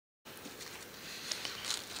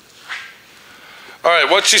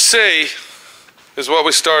Alright, what you see is what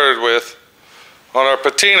we started with on our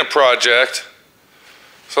patina project.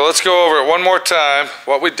 So let's go over it one more time,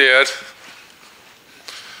 what we did.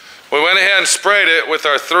 We went ahead and sprayed it with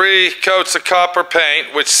our 3 coats of copper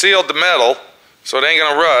paint, which sealed the metal, so it ain't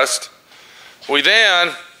gonna rust. We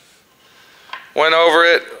then went over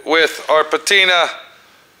it with our patina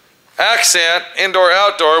accent,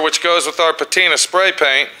 indoor-outdoor, which goes with our patina spray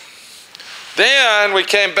paint. Then we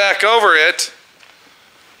came back over it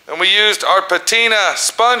and we used our patina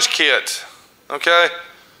sponge kit, okay,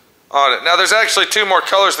 on it. Now there's actually 2 more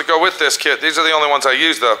colors that go with this kit. These are the only ones I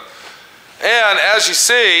use though. And as you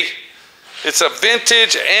see, it's a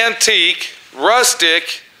vintage, antique,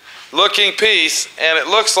 rustic looking piece, and it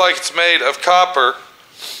looks like it's made of copper,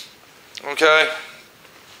 okay.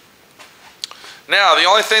 Now the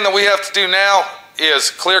only thing that we have to do now is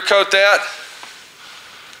clear coat that.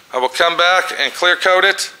 I will come back and clear coat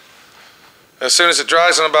it as soon as it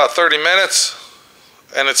dries in about 30 minutes,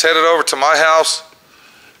 and it's headed over to my house,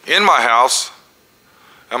 in my house,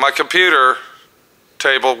 and my computer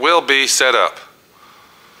table will be set up.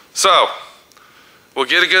 So, we'll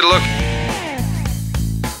get a good look.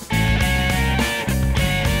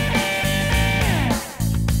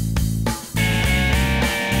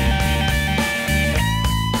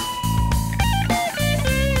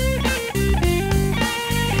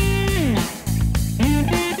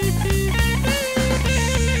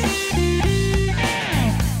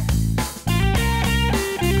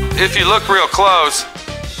 If you look real close,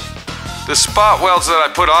 the spot welds that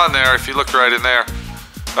I put on there, if you look right in there,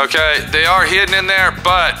 okay, they are hidden in there,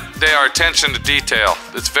 but they are attention to detail.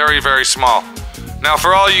 It's very, very small. Now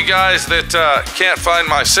for all you guys that can't find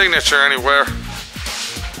my signature anywhere,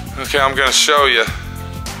 okay, I'm gonna show you.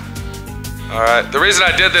 All right, the reason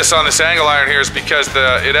I did this on this angle iron here is because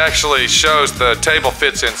it actually shows the table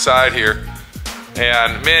fits inside here.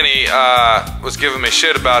 And Minnie was giving me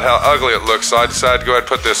shit about how ugly it looks, so I decided to go ahead and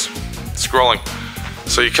put this scrolling.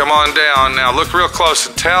 So you come on down, now look real close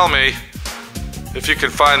and tell me if you can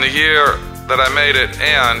find the year that I made it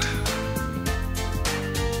and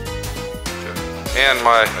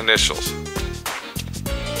my initials.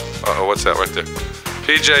 Uh-oh, what's that right there?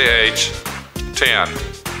 PJH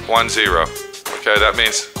 1010. Okay, that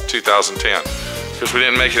means 2010. Because we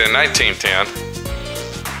didn't make it in 1910.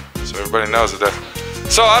 So everybody knows that.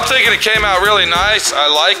 So I'm thinking it came out really nice. I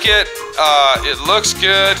like it. It looks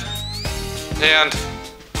good. And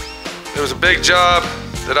it was a big job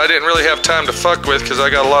that I didn't really have time to fuck with because I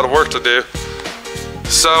got a lot of work to do.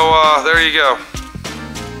 So there you go.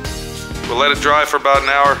 We'll let it dry for about an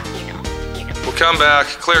hour. We'll come back,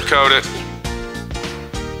 clear coat it,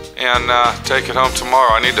 and take it home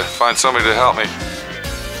tomorrow. I need to find somebody to help me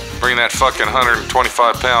bring that fucking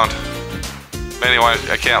 125 pound. Anyway,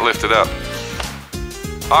 I can't lift it up.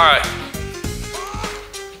 Alright.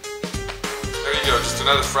 There you go, just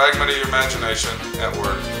another fragment of your imagination at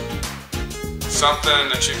work. Something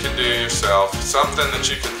that you can do yourself. Something that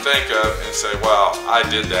you can think of and say, wow, I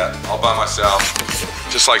did that all by myself.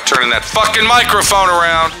 Just like turning that fucking microphone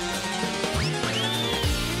around.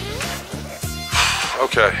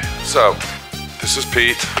 Okay, so this is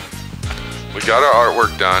Pete. We got our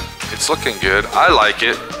artwork done. It's looking good. I like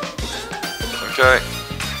it. Okay.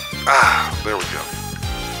 There we go.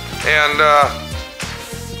 And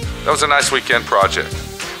that was a nice weekend project.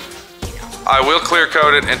 I will clear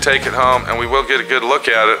coat it and take it home, and we will get a good look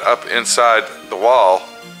at it up inside the wall,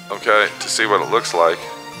 okay, to see what it looks like.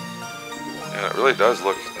 And it really does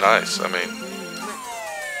look nice. I mean,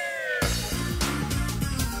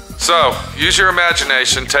 so use your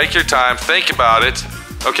imagination, take your time, think about it,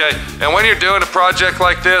 okay? And when you're doing a project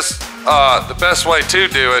like this, the best way to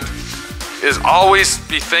do it is always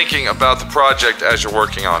be thinking about the project as you're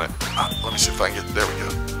working on it. Let me see if I can get, there we go.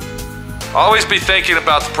 Always be thinking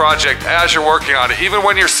about the project as you're working on it. Even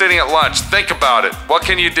when you're sitting at lunch, think about it. What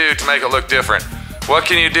can you do to make it look different? What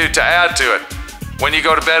can you do to add to it? When you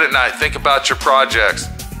go to bed at night, think about your projects.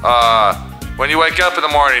 When you wake up in the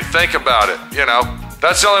morning, think about it. You know,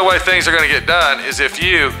 that's the only way things are gonna get done is if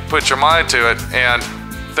you put your mind to it and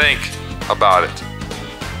think about it.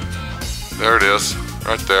 There it is,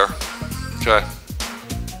 right there. Okay.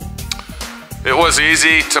 It was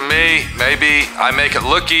easy to me. Maybe I make it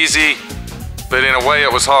look easy, but in a way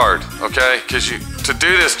it was hard, okay? Because to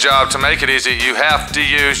do this job, to make it easy, you have to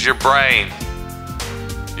use your brain.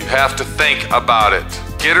 You have to think about it.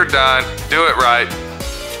 Get her done, do it right,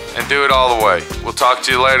 and do it all the way. We'll talk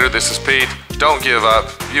to you later. This is Pete. Don't give up.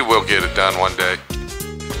 You will get it done one day.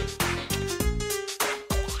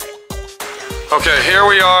 Okay, here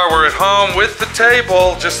we are. We're at home with the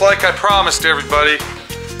table, just like I promised everybody.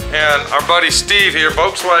 And our buddy Steve here,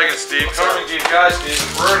 Volkswagen Steve, coming to you guys,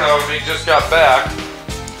 Bruno, he just got back.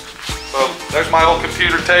 So there's my old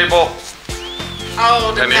computer table.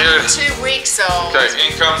 Old, And about here- 2 weeks old. Okay,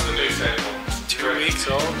 in comes the new table. 2 weeks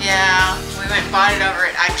old. Yeah, we went and bought it over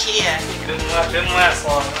at IKEA. Didn't last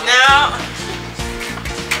long. No,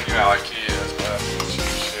 You know how IKEA is, but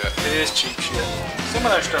shit. It is cheap shit. Some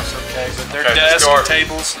of their stuff's okay, but their Okay, this desks door- and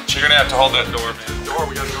tables. You're gonna have to hold that door, man. Door,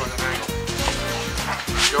 we gotta go in an angle.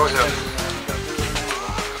 Go ahead.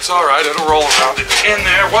 It's all right, it'll roll around. It's in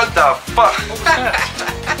there. What the fuck?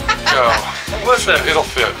 Go. What's that? It'll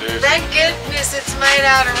fit, dude. thank goodness it's made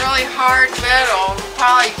out of really hard metal.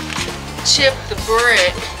 Probably chip the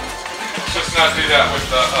brick. Let's just not do that with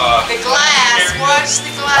the The glass, watch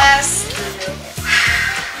the glass.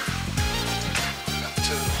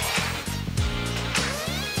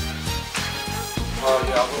 Oh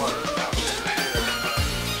yeah,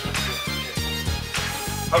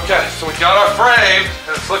 okay, so we got our frame,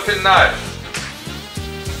 and it's looking nice.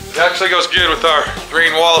 It actually goes good with our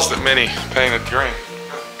green walls that Minnie painted green.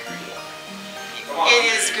 It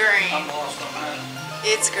is green. I'm lost on that.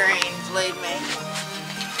 It's green, believe me.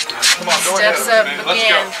 Come on, go ahead. Steps up Minnie.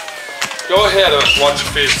 again. Let's go. Go ahead of us, watch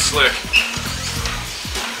your feet slick.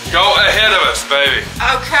 Go ahead of us, baby.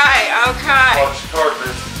 Okay, okay. Watch the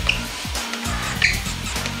carpet.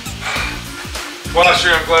 Washer,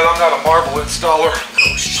 I'm glad I'm not a marble installer.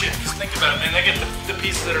 Oh shit, just think about it, man. They get the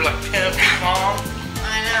pieces that are like 10 feet long.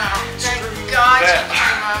 I know. Thank God you that.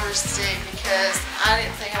 came over, Steve, because I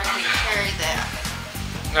didn't think I could carry that.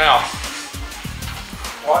 Now,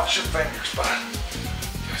 watch your fingers, bud.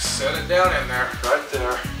 Just set it down in there, right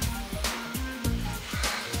there.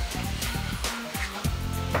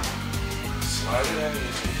 Slide it in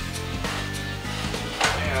easy.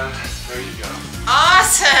 And there you go.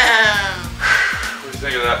 Awesome! What do you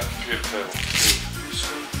think of that computer table?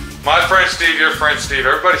 My friend Steve, your friend Steve,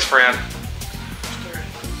 everybody's friend.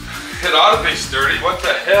 It ought to be sturdy. What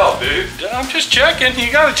the hell, dude? I'm just checking.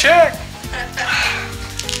 You gotta check.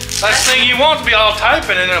 Last thing you want to be all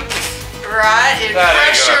typing and then Right? It That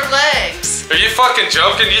ain't crush good. your legs. Are you fucking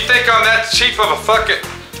joking? You think I'm that cheap of a fucking...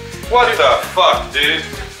 What the fuck, dude?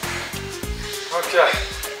 Okay.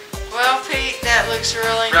 Well, Pete, that looks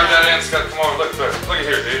really Grab that nice. end, Scott. Come over. Look at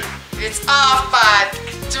here, dude. It's off by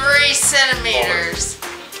 3 centimeters.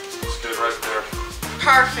 It's good right there.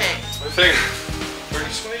 Perfect. What do you think?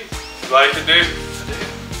 Pretty sweet. You like it, dude?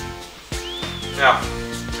 Now,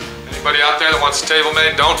 anybody out there that wants a table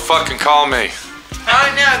made, don't fucking call me. Oh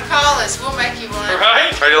no, call us. We'll make you one.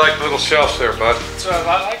 right. How do you like the little shelves there, bud? So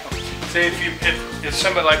I like them. See, if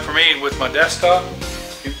somebody like for me with my desktop,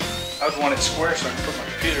 I would want it square so I can put my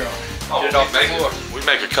computer on it. Get it off the floor. We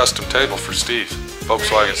make a custom table for Steve.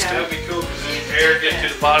 Volkswagen There you go. Steve. That'd be cool because the air get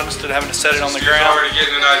to the bottom instead of having to set it on the Steve's ground. already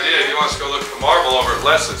getting an idea. He wants to go look for marble over at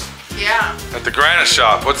Les's. Yeah. At the granite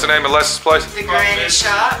shop. What's the name of Les's place? The granite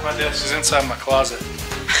shop. My desk is inside my closet.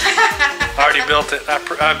 I already built it. I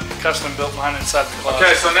custom built mine inside the closet.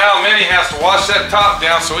 Okay, so now Minnie has to wash that top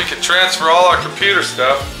down so we can transfer all our computer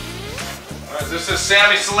stuff. All right, this is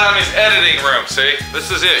Sammy Salami's editing room, see? This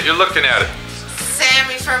is it, you're looking at it.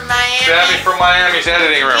 Sammy from Miami. Sammy from Miami's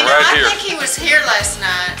editing room, You know, right I here. think he was here last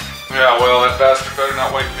night. Yeah, well, that bastard better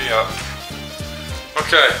not wake me up.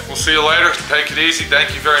 Okay, we'll see you later. Take it easy.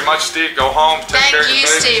 Thank you very much, Steve. Go home, take Thank care of your you,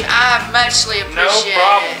 baby. Steve. I muchly No appreciate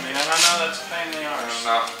problem, it. man. I know that's a pain in the arse.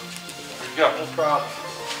 No. There you go. No problem.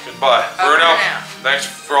 Goodbye. Over Bruno, now. thanks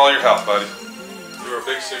for all your help, buddy. You were a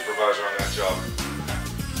big supervisor on that job.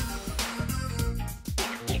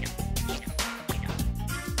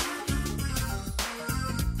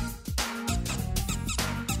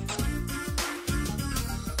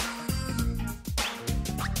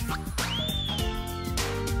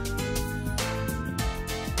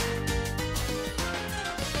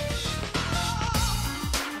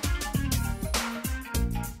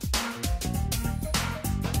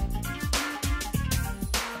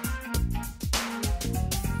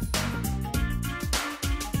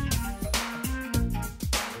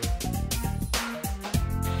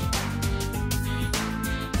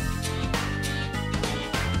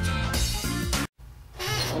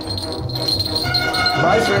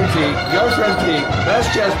 My friend Pete, your friend Pete, that's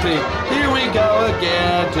just Pete. Here we go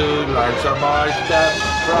again to learn some more stuff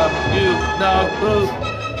from you know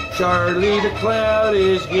who. Charlie the Clown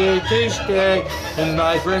is here to stay. And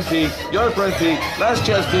my friend Pete, your friend Pete, that's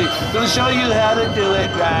just Pete, gonna show you how to do it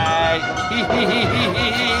right. Hee hee hee hee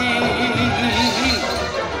hee hee hee hee hee hee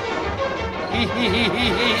hee hee hee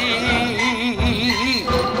hee hee hee.